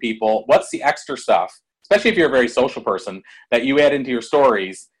communicating with people, what's the extra stuff, especially if you're a very social person, that you add into your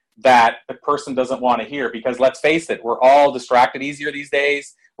stories that the person doesn't want to hear. Because let's face it, we're all distracted easier these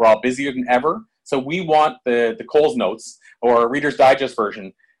days. We're all busier than ever. So we want the Coles Notes or Reader's Digest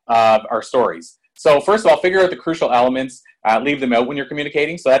version of our stories. So first of all, figure out the crucial elements, leave them out when you're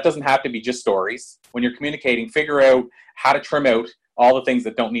communicating. So that doesn't have to be just stories. When you're communicating, figure out how to trim out all the things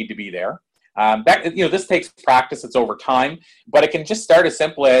that don't need to be there. This takes practice. It's over time, but it can just start as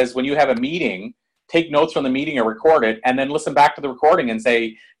simple as when you have a meeting, take notes from the meeting or record it, and then listen back to the recording and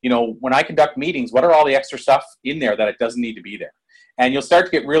say, when I conduct meetings, what are all the extra stuff in there that it doesn't need to be there? And you'll start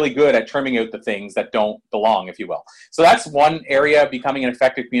to get really good at trimming out the things that don't belong, if you will. So that's one area of becoming an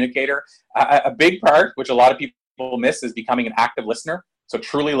effective communicator. A big part, which a lot of people miss, is becoming an active listener. So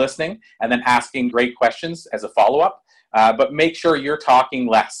truly listening and then asking great questions as a follow-up. But make sure you're talking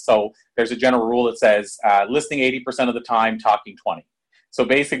less. So there's a general rule that says listening 80% of the time, talking 20%. So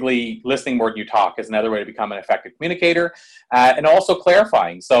basically, listening more than you talk is another way to become an effective communicator, and also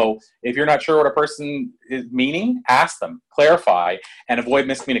clarifying. So if you're not sure what a person is meaning, ask them, clarify, and avoid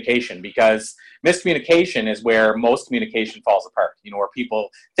miscommunication, because miscommunication is where most communication falls apart, where people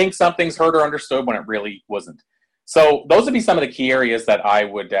think something's heard or understood when it really wasn't. So those would be some of the key areas that I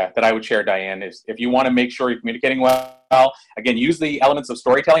would share, Diane. Is if you want to make sure you're communicating well, again, use the elements of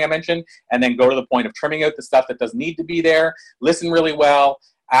storytelling I mentioned, and then go to the point of trimming out the stuff that doesn't need to be there. Listen really well,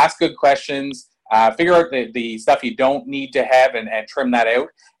 ask good questions, figure out the stuff you don't need to have, and trim that out,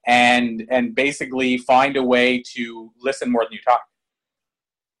 and basically find a way to listen more than you talk.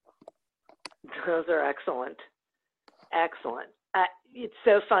 Those are excellent. Excellent. It's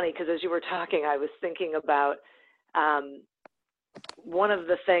so funny because as you were talking, I was thinking about one of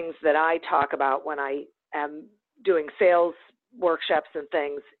the things that I talk about when I am doing sales workshops and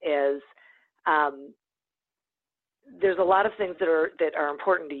things is there's a lot of things that are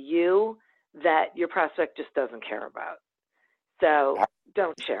important to you that your prospect just doesn't care about. So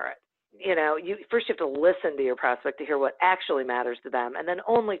don't share it. First you have to listen to your prospect to hear what actually matters to them, and then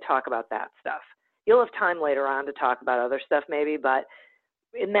only talk about that stuff. You'll have time later on to talk about other stuff maybe, but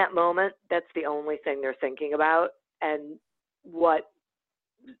in that moment, that's the only thing they're thinking about. And what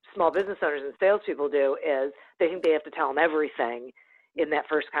small business owners and salespeople do is they think they have to tell them everything in that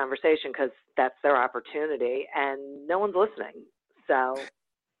first conversation because that's their opportunity, and no one's listening. So,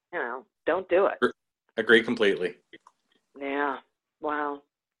 don't do it. Agree completely. Yeah. Wow.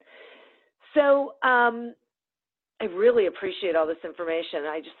 So, I really appreciate all this information.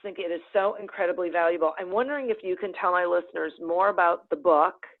 I just think it is so incredibly valuable. I'm wondering if you can tell my listeners more about the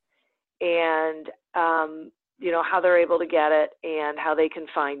book and, how they're able to get it and how they can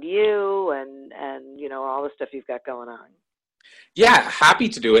find you and all the stuff you've got going on. Yeah, happy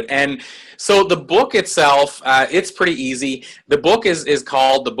to do it. And so the book itself, it's pretty easy. The book is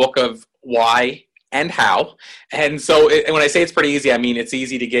called The Book of Why and How. And so when I say it's pretty easy, I mean it's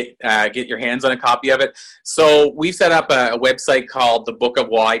easy to get your hands on a copy of it. So we've set up a website called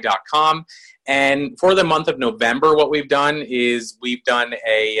thebookofwhy.com. And for the month of November, what we've done is we've done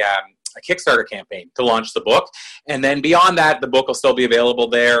a Kickstarter campaign to launch the book. And then beyond that, the book will still be available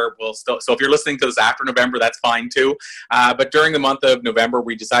there. So if you're listening to this after November, that's fine too. But during the month of November,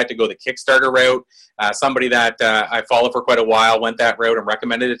 we decided to go the Kickstarter route. Somebody that I followed for quite a while went that route and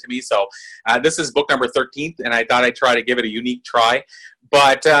recommended it to me. So this is book number 13, and I thought I'd try to give it a unique try.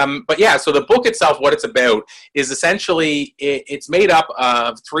 But yeah, so the book itself, what it's about is essentially it's made up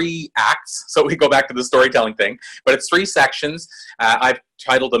of 3 acts. So we go back to the storytelling thing, but it's 3 sections. I've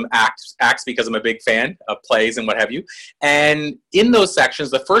titled them acts because I'm a big fan of plays and what have you. And in those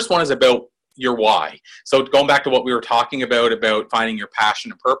sections, the first one is about your why. So going back to what we were talking about finding your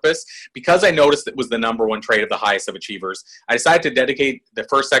passion and purpose, because I noticed it was the number 1 trait of the highest of achievers, I decided to dedicate the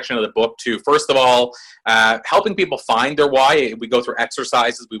first section of the book to, first of all, helping people find their why. We go through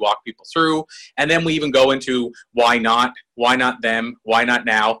exercises, we walk people through, and then we even go into why not them, why not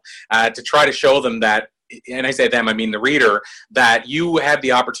now, to try to show them that, and I say them, I mean the reader, that you have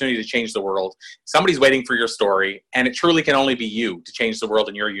the opportunity to change the world. Somebody's waiting for your story, and it truly can only be you to change the world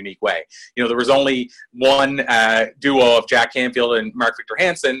in your unique way. You know, there was only one duo of Jack Canfield and Mark Victor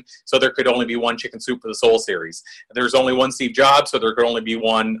Hansen, so there could only be one Chicken Soup for the Soul series. There's only one Steve Jobs, so there could only be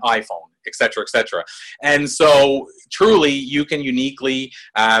one iPhone, et cetera, et cetera. And so truly, you can uniquely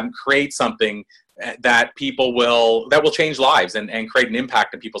create something that will change lives and create an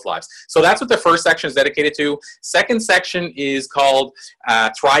impact in people's lives. So that's what the first section is dedicated to. Second section is called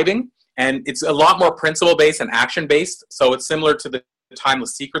Thriving, and it's a lot more principle-based and action-based. So it's similar to the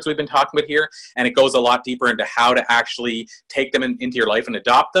timeless secrets we've been talking about here, and it goes a lot deeper into how to actually take them into your life and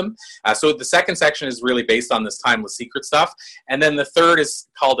adopt them. So the second section is really based on this timeless secret stuff, and then the third is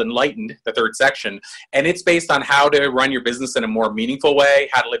called Enlightened, the third section, and it's based on how to run your business in a more meaningful way,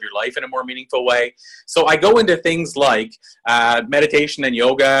 how to live your life in a more meaningful way. So I go into things like meditation and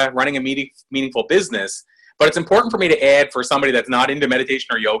yoga, running a meaningful business. But it's important for me to add, for somebody that's not into meditation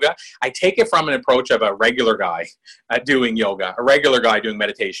or yoga, I take it from an approach of a regular guy doing yoga, a regular guy doing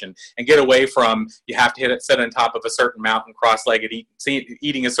meditation, and get away from you have to sit on top of a certain mountain, cross-legged,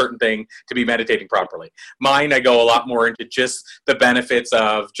 eating a certain thing to be meditating properly. Mine, I go a lot more into just the benefits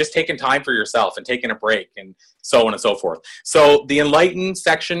of just taking time for yourself and taking a break and so on and so forth. So the Enlightened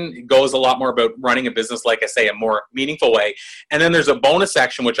section goes a lot more about running a business, like I say, a more meaningful way. And then there's a bonus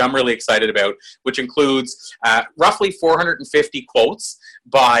section, which I'm really excited about, which includes roughly 450 quotes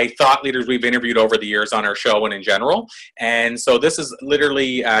by thought leaders we've interviewed over the years on our show and in general. And so this is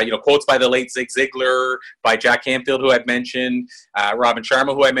literally, quotes by the late Zig Ziglar, by Jack Canfield, who I've mentioned, Robin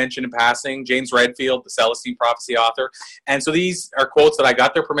Sharma, who I mentioned in passing, James Redfield, the Celestine Prophecy author. And so these are quotes that I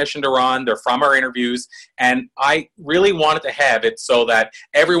got their permission to run. They're from our interviews. And I really wanted to have it so that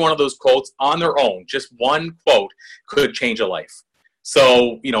every one of those quotes on their own, just one quote, could change a life.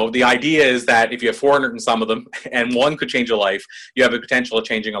 So, the idea is that if you have 400 and some of them, and one could change a life, you have the potential of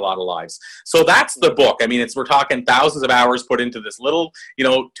changing a lot of lives. So that's the book. I mean, we're talking thousands of hours put into this little,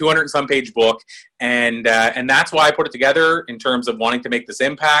 200 and some page book. And that's why I put it together in terms of wanting to make this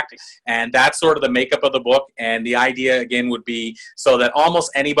impact. And that's sort of the makeup of the book. And the idea, again, would be so that almost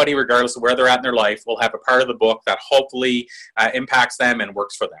anybody, regardless of where they're at in their life, will have a part of the book that hopefully impacts them and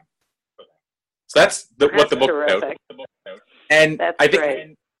works for them. So that's what the book is about. And That's I think,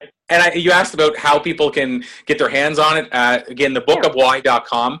 great. You asked about how people can get their hands on it. Again,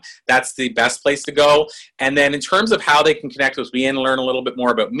 thebookofwhy.com, that's the best place to go. And then in terms of how they can connect with me and learn a little bit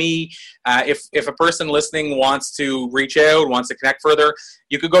more about me, if a person listening wants to reach out, wants to connect further,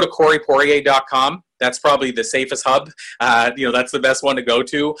 you could go to CoreyPoirier.com. That's probably the safest hub. That's the best one to go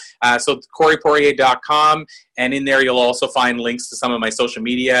to. So CoreyPoirier.com, and in there you'll also find links to some of my social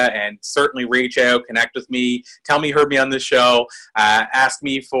media, and certainly reach out, connect with me, tell me you heard me on this show, ask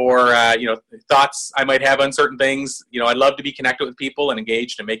me for thoughts I might have on certain things. I'd love to be connected with people and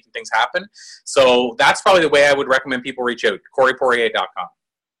engaged in making things happen. So that's probably the way I would recommend people reach out, CoreyPoirier.com.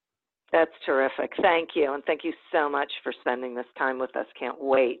 That's terrific. Thank you. And thank you so much for spending this time with us. Can't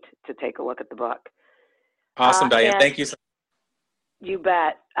wait to take a look at the book. Awesome, Diane. Thank you so much. You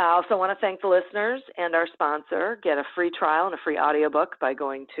bet. I also want to thank the listeners and our sponsor. Get a free trial and a free audiobook by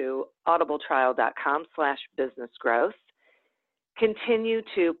going to audibletrial.com/businessgrowth. Continue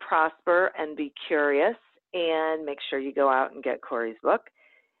to prosper and be curious, and make sure you go out and get Corey's book.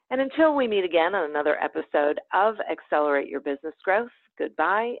 And until we meet again on another episode of Accelerate Your Business Growth,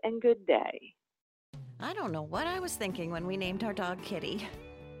 goodbye and good day. I don't know what I was thinking when we named our dog Kitty.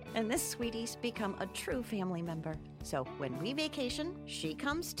 And this sweetie's become a true family member. So when we vacation, she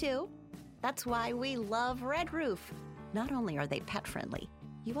comes too. That's why we love Red Roof. Not only are they pet-friendly,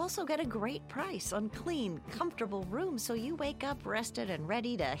 you also get a great price on clean, comfortable rooms so you wake up rested and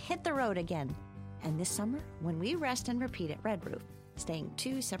ready to hit the road again. And this summer, when we rest and repeat at Red Roof, staying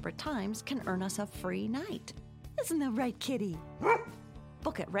 2 separate times can earn us a free night. Isn't that right, Kitty?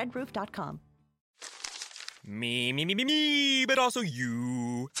 Book at redroof.com. Me, but also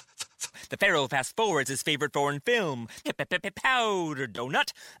you. The Pharaoh fast forwards his favorite foreign film, Powder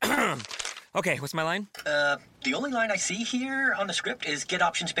Donut. Okay, what's my line? The only line I see here on the script is get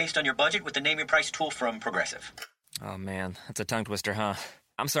options based on your budget with the Name Your Price tool from Progressive. Oh man, that's a tongue twister, huh?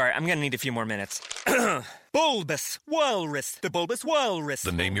 I'm sorry, I'm gonna need a few more minutes. Bulbous Walrus, the Bulbous Walrus.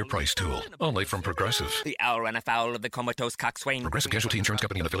 The Name Your Price tool, only from Progressive. The owl ran afoul of the comatose coxswain. Progressive Casualty Insurance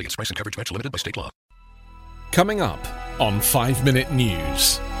Company and affiliates. Price and coverage match limited by state law. Coming up on 5 Minute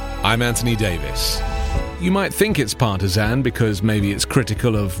News, I'm Anthony Davis. You might think it's partisan because maybe it's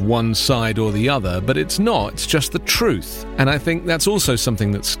critical of one side or the other, but it's not. It's just the truth. And I think that's also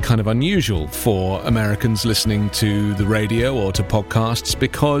something that's kind of unusual for Americans listening to the radio or to podcasts,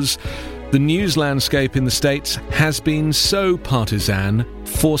 because the news landscape in the States has been so partisan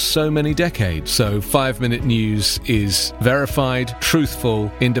for so many decades. So 5 Minute News is verified, truthful,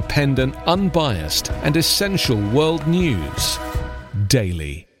 independent, unbiased, and essential world news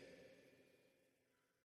daily.